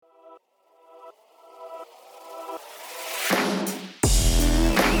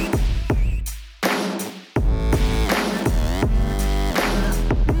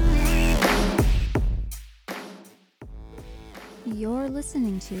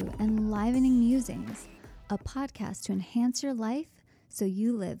listening to Enlivening Musings, a podcast to enhance your life so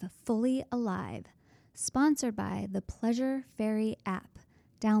you live fully alive. Sponsored by the Pleasure Fairy app.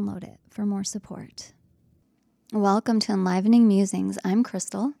 Download it for more support. Welcome to Enlivening Musings. I'm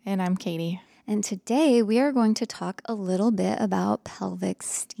Crystal. And I'm Katie. And today we are going to talk a little bit about pelvic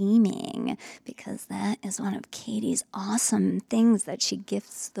steaming because that is one of Katie's awesome things that she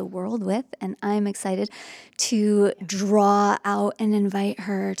gifts the world with. And I'm excited to draw out and invite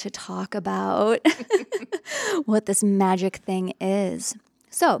her to talk about what this magic thing is.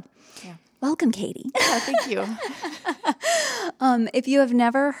 So, welcome, Katie. Yeah, thank you. If you have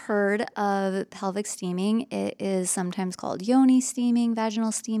never heard of pelvic steaming, it is sometimes called yoni steaming,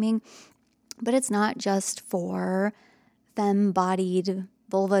 vaginal steaming. But it's not just for femme-bodied,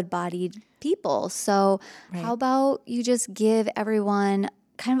 vulva-bodied people. So How about you just give everyone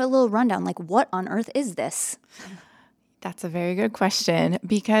kind of a little rundown, like what on earth is this? That's a very good question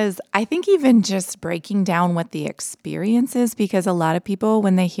because I think even just breaking down what the experience is, because a lot of people,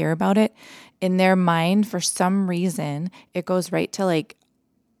 when they hear about it, in their mind, for some reason, it goes right to like,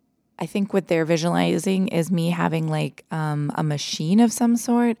 I think what they're visualizing is me having like a machine of some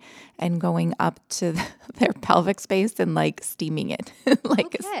sort and going up to their pelvic space and like steaming it,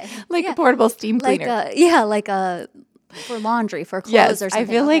 like a portable steam cleaner. Like for laundry, for clothes or something.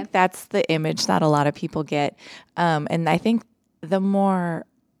 I feel like that's the image that a lot of people get. And I think the more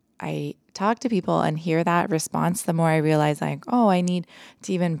I talk to people and hear that response, the more I realize like, oh, I need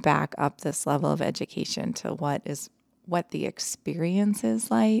to even back up this level of education to what the experience is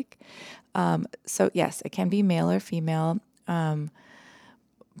like. So yes, it can be male or female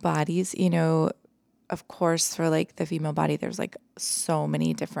bodies. You know, of course, for like the female body, there's like so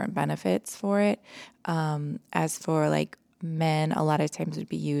many different benefits for it. As for like men, a lot of times would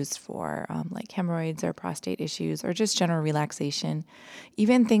be used for like hemorrhoids or prostate issues or just general relaxation,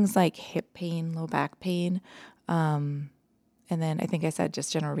 even things like hip pain, low back pain. And then I think I said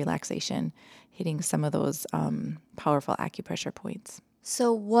just general relaxation, hitting some of those powerful acupressure points.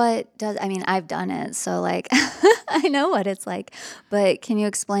 So I've done it, so like I know what it's like, but can you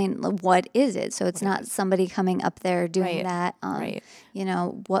explain what is it? So it's not somebody coming up there doing that. You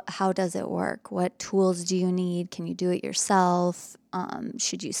know, how does it work? What tools do you need? Can you do it yourself?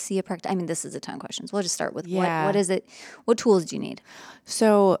 Should you see a practice? I mean, this is a ton of questions. We'll just start with what is it? What tools do you need?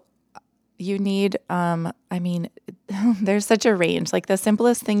 So you need, there's such a range. Like the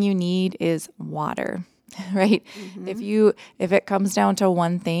simplest thing you need is water, right? Mm-hmm. If it comes down to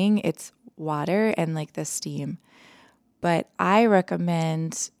one thing, it's water and like the steam. But I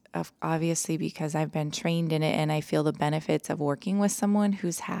recommend, obviously, because I've been trained in it and I feel the benefits of working with someone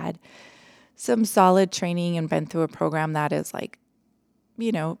who's had some solid training and been through a program that is like,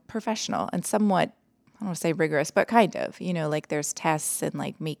 you know, professional and somewhat, I don't want to say rigorous, but kind of, you know, like there's tests and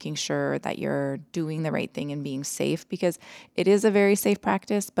like making sure that you're doing the right thing and being safe, because it is a very safe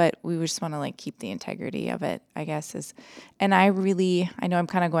practice, but we just want to like keep the integrity of it, I guess and I know I'm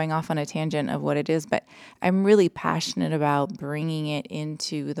kind of going off on a tangent of what it is, but I'm really passionate about bringing it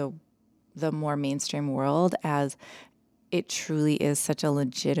into the more mainstream world, as it truly is such a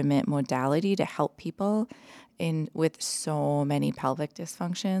legitimate modality to help people with so many pelvic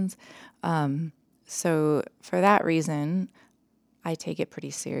dysfunctions. So for that reason, I take it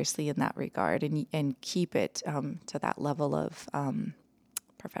pretty seriously in that regard and keep it to that level of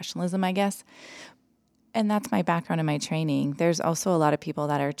professionalism, I guess. And that's my background and my training. There's also a lot of people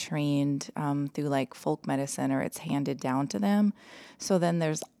that are trained through like folk medicine, or it's handed down to them. So then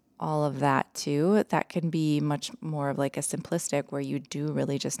there's all of that too. That can be much more of like a simplistic, where you do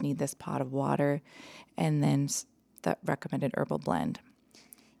really just need this pot of water and then the recommended herbal blend.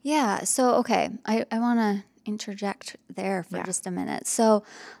 Yeah. So, okay, I want to interject there for just a minute. So,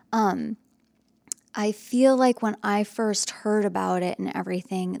 I feel like when I first heard about it and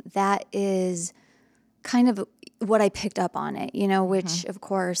everything, that is kind of what I picked up on it, you know, which of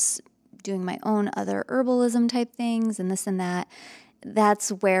course, doing my own other herbalism type things and this and that, that's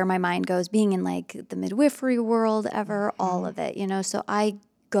where my mind goes, being in like the midwifery world all of it, you know, so I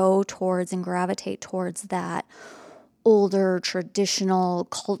go towards and gravitate towards that older, traditional,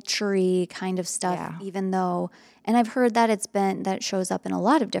 culture-y kind of stuff, even though, and I've heard that that shows up in a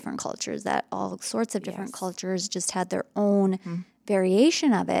lot of different cultures, that all sorts of different cultures just had their own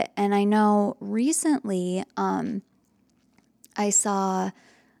variation of it. And I know recently I saw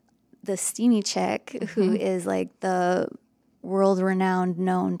the steamy chick who is like the world-renowned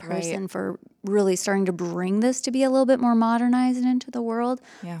known person for really starting to bring this to be a little bit more modernized into the world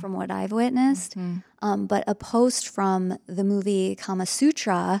from what I've witnessed. But a post from the movie Kama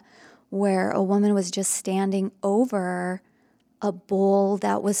Sutra where a woman was just standing over a bowl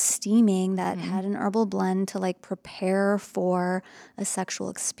that was steaming that had an herbal blend to like prepare for a sexual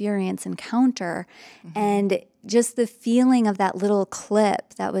experience encounter. And just the feeling of that little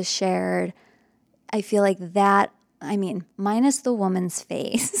clip that was shared, I feel like that, I mean, minus the woman's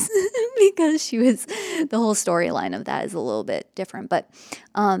face, because the whole storyline of that is a little bit different. But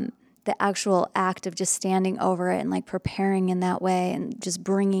the actual act of just standing over it and like preparing in that way and just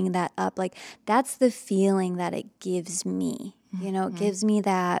bringing that up, like that's the feeling that it gives me. You know, it gives me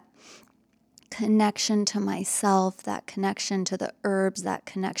that connection to myself, that connection to the herbs, that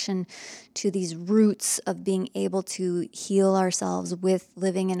connection to these roots of being able to heal ourselves with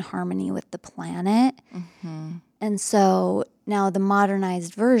living in harmony with the planet. And so now the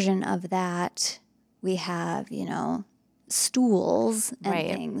modernized version of that, we have, you know, stools and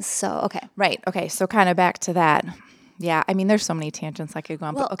things. So, okay. Right. Okay. So kind of back to that. Yeah. I mean, there's so many tangents I could go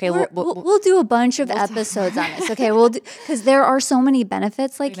on. Well, but okay. We'll do a bunch of episodes on this. Okay. Because there are so many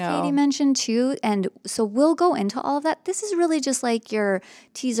benefits, like Katie mentioned too. And so we'll go into all of that. This is really just like your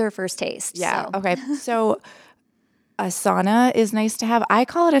teaser first taste. Yeah. So. Okay. So a sauna is nice to have. I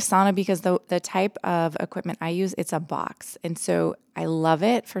call it a sauna because the type of equipment I use, it's a box. And so I love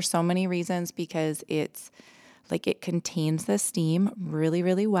it for so many reasons, because it's like it contains the steam really,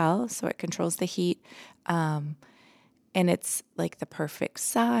 really well. So it controls the heat. And it's like the perfect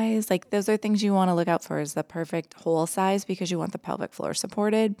size. Like those are things you want to look out for, is the perfect hole size, because you want the pelvic floor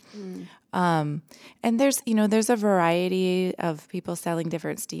supported. And there's a variety of people selling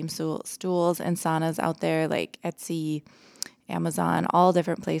different steam stools and saunas out there, like Etsy, Amazon, all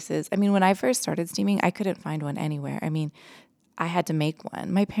different places. I mean, when I first started steaming, I couldn't find one anywhere. I mean, I had to make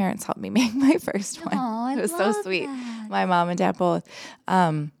one. My parents helped me make my first one. It was so sweet. That. My mom and dad both.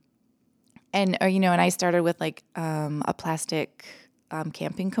 And I started with like a plastic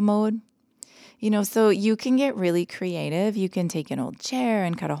camping commode, so you can get really creative. You can take an old chair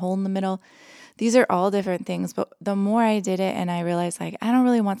and cut a hole in the middle. These are all different things. But the more I did it, and I realized like, I don't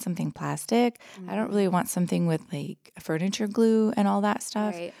really want something plastic. I don't really want something with like furniture glue and all that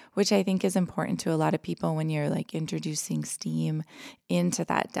stuff, which I think is important to a lot of people when you're like introducing steam into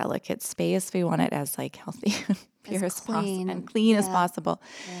that delicate space. We want it as like healthy and pure as possible and clean as possible.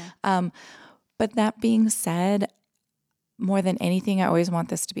 Yeah. But that being said, more than anything, I always want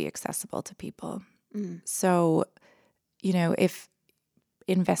this to be accessible to people. So, if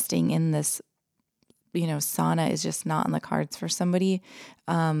investing in this, sauna is just not on the cards for somebody,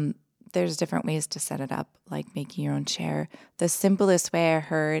 there's different ways to set it up, like making your own chair. The simplest way I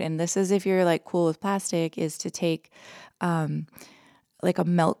heard, and this is if you're like cool with plastic, is to take like a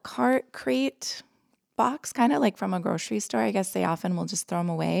milk cart crate box, kind of like from a grocery store. I guess they often will just throw them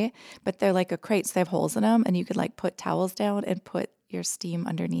away, but they're like a crate, so they have holes in them, and you could like put towels down and put your steam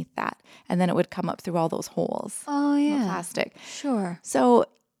underneath that, and then it would come up through all those holes. Oh yeah, the plastic. Sure. So,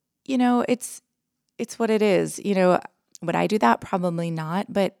 it's what it is. Would I do that? Probably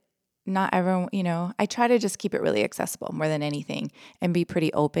not, but not everyone. I try to just keep it really accessible more than anything, and be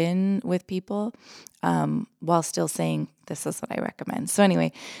pretty open with people, while still saying this is what I recommend. So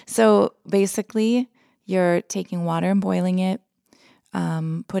anyway, so basically, you're taking water and boiling it,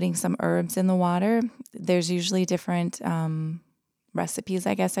 putting some herbs in the water. There's usually different recipes,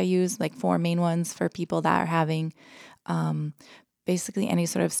 I guess I use, like 4 main ones for people that are having basically any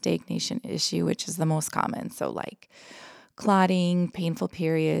sort of stagnation issue, which is the most common. So like clotting, painful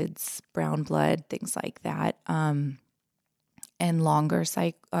periods, brown blood, things like that, and longer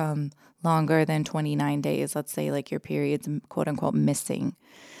than 29 days, let's say like your period's quote unquote missing.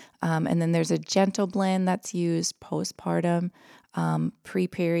 And then there's a gentle blend that's used postpartum,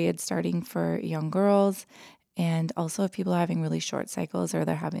 pre-period, starting for young girls. And also if people are having really short cycles, or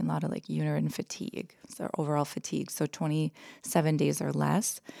they're having a lot of like uterine fatigue, so overall fatigue, so 27 days or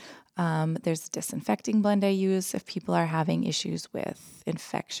less. There's a disinfecting blend I use if people are having issues with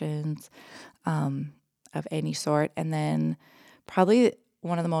infections of any sort. And then probably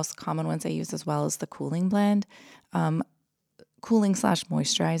one of the most common ones I use as well is the cooling blend.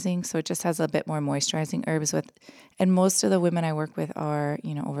 Cooling/moisturizing. So it just has a bit more moisturizing herbs with, and most of the women I work with are,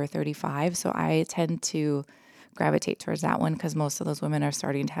 over 35. So I tend to gravitate towards that one, because most of those women are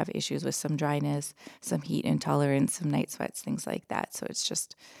starting to have issues with some dryness, some heat intolerance, some night sweats, things like that. So it's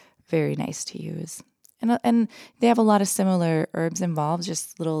just very nice to use. And they have a lot of similar herbs involved,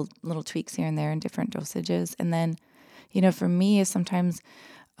 just little tweaks here and there in different dosages. And then, for me, sometimes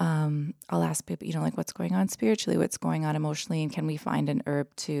I'll ask people, like what's going on spiritually, what's going on emotionally, and can we find an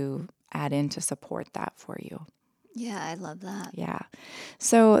herb to add in to support that for you? Yeah, I love that. Yeah.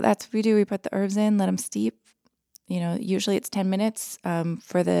 So that's what we do. We put the herbs in, let them steep. Usually it's 10 minutes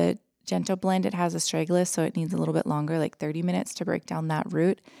for the Gentle Blend, it has astragalus, so it needs a little bit longer, like 30 minutes to break down that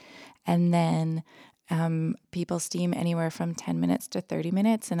root. And then people steam anywhere from 10 minutes to 30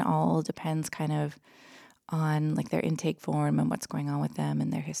 minutes, and all depends kind of on like their intake form and what's going on with them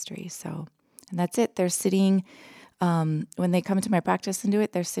and their history. So, and that's it. They're sitting, when they come to my practice and do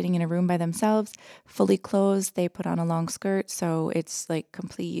it, they're sitting in a room by themselves, fully clothed. They put on a long skirt, so it's like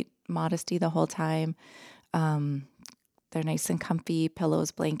complete modesty the whole time. They're nice and comfy,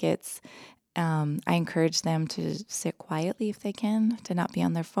 pillows, blankets. I encourage them to sit quietly if they can, to not be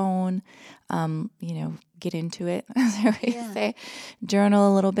on their phone, get into it, as I always say.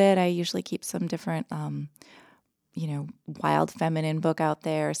 Journal a little bit. I usually keep some different, wild feminine book out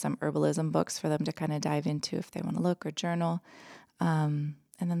there, some herbalism books for them to kind of dive into if they want to look or journal. And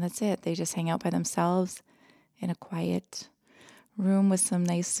then that's it. They just hang out by themselves in a quiet room with some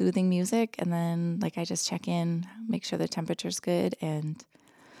nice soothing music. And then I just check in, make sure the temperature's good, and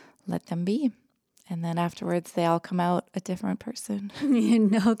let them be. And then afterwards, they all come out a different person.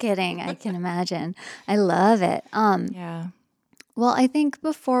 No kidding. I can imagine. I love it. Yeah. Well, I think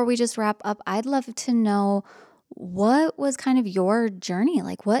before we just wrap up, I'd love to know what was kind of your journey?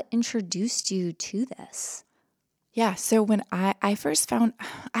 Like, what introduced you to this? Yeah. So when I first found,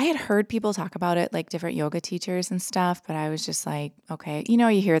 I had heard people talk about it, like different yoga teachers and stuff, but I was just like, okay, you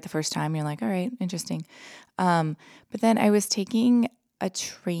hear it the first time, you're like, all right, interesting. But then I was taking a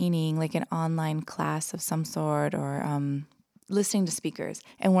training, like an online class of some sort, or listening to speakers.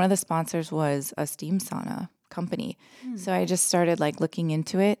 And one of the sponsors was a steam sauna company. So I just started looking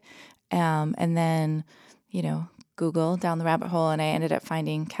into it. And then, Google down the rabbit hole, and I ended up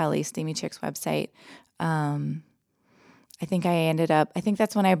finding Kelly Steamy Chick's website. I think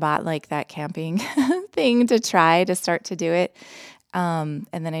that's when I bought that camping thing to try to start to do it. And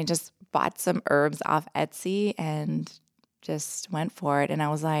then I just bought some herbs off Etsy and just went for it. And I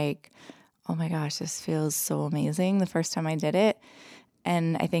was like, oh my gosh, this feels so amazing the first time I did it.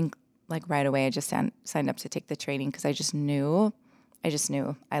 And I think right away I just signed up to take the training because I just knew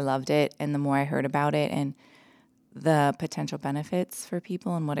I loved it. And the more I heard about it and the potential benefits for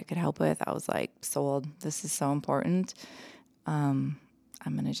people and what it could help with, I was like, sold. This is so important. I'm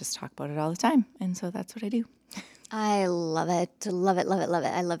going to just talk about it all the time. And so that's what I do. I love it. Love it, love it, love it.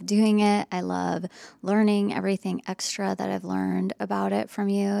 I love doing it. I love learning everything extra that I've learned about it from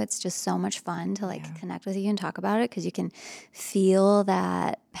you. It's just so much fun to connect with you and talk about it because you can feel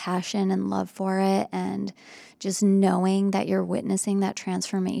that passion and love for it, and just knowing that you're witnessing that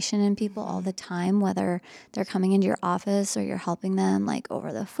transformation in people all the time, whether they're coming into your office or you're helping them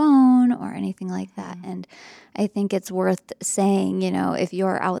over the phone or anything like that. And I think it's worth saying, if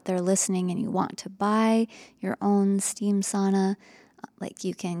you're out there listening and you want to buy your own steam sauna,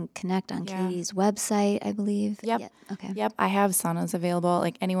 you can connect on Katie's website, I believe. Yep. Yeah. Okay. Yep. I have saunas available.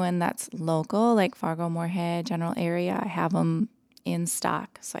 Anyone that's local, Fargo, Moorhead, general area, I have them in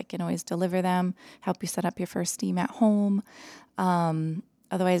stock, so I can always deliver them, help you set up your first steam at home.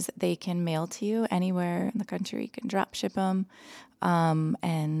 Otherwise, they can mail to you anywhere in the country. You can drop ship them,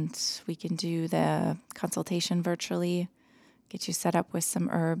 and we can do the consultation virtually, get you set up with some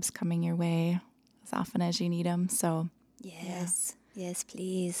herbs coming your way as often as you need them. So yes. Yes,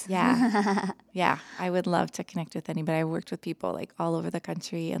 please. Yeah. Yeah. I would love to connect with anybody. I've worked with people all over the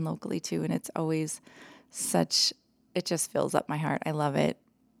country and locally too. And it's always it just fills up my heart. I love it.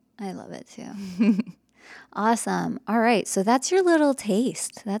 I love it too. Awesome. All right. So that's your little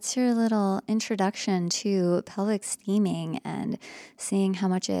taste. That's your little introduction to pelvic steaming and seeing how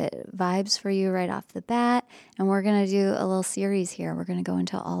much it vibes for you right off the bat. And we're going to do a little series here. We're going to go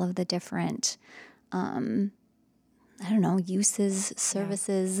into all of the different uses,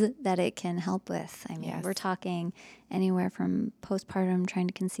 services that it can help with. I mean, we're talking anywhere from postpartum, trying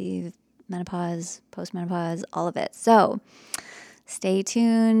to conceive, menopause, postmenopause, all of it. So stay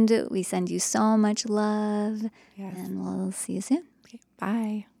tuned. We send you so much love, and we'll see you soon. Okay,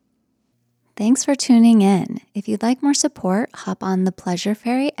 bye. Thanks for tuning in. If you'd like more support, hop on the Pleasure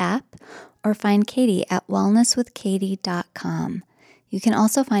Fairy app or find Katie at wellnesswithkatie.com. You can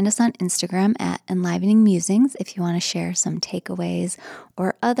also find us on Instagram at Enlivening Musings if you want to share some takeaways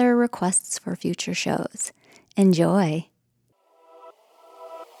or other requests for future shows. Enjoy.